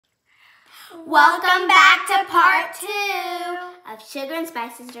Welcome back to part 2 of Sugar and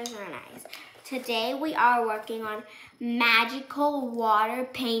Spices Sisters Are Nice. Today we are working on magical water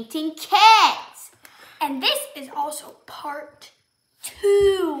painting kits. And this is also part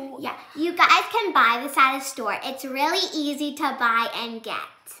 2. Yeah, you guys can buy this at a store. It's really easy to buy and get.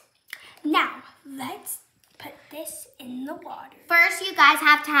 Now, let's put this in the water. First, you guys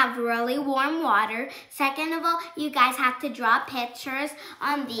have to have really warm water. Second of all, you guys have to draw pictures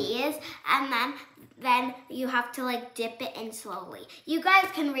on these, and then you have to dip it in slowly. You guys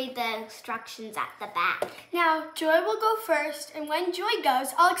can read the instructions at the back. Now, Joy will go first, and when Joy goes,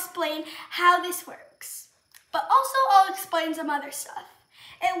 I'll explain how this works. But also, I'll explain some other stuff.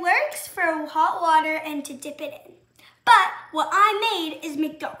 It works for hot water and to dip it in. But what I made is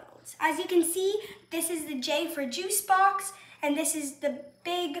McDonald's. As you can see, this is the J for juice box, and this is the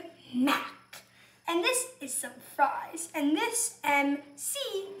Big Mac. And this is some fries, and this MC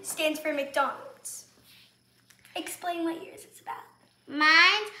stands for McDonald's. Explain what yours is about.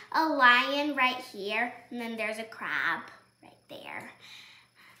 Mine's a lion right here, and then there's a crab right there.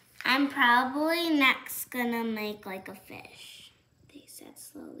 I'm probably next gonna make a fish. They said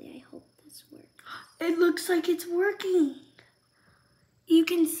slowly. I hope this works. It looks like it's working. You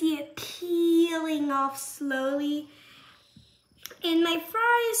can see it peeling off slowly. And my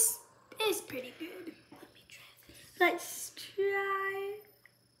fries is pretty good. Let me try this. Let's try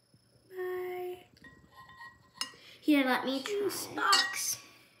my Here, let me try juice box.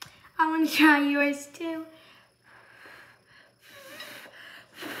 I want to try yours too.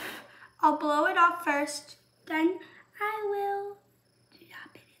 I'll blow it off first, then I will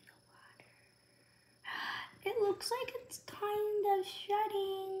drop it in the water. It looks like it's kind of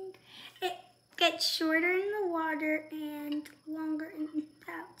shutting. It gets shorter in the water and longer in the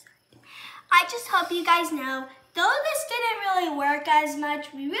outside. I just hope you guys know, though this didn't really work as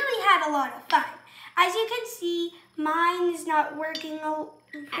much, we really had a lot of fun. As you can see, mine is not working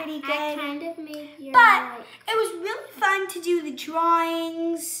pretty good. I kind of made your But it was really fun to do the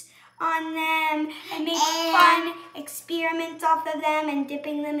drawings on them and make fun experiments off of them and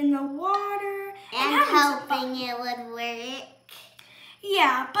dipping them in the water. And hoping it would work.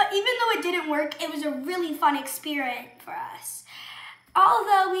 Yeah, but even though it didn't work, it was a really fun experiment for us.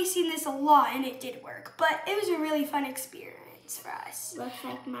 Although we've seen this a lot and it did work, but it was a really fun experience for us. Looks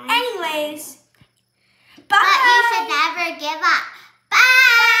like mine. Anyways, bye. But you should never give up.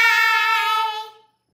 Bye.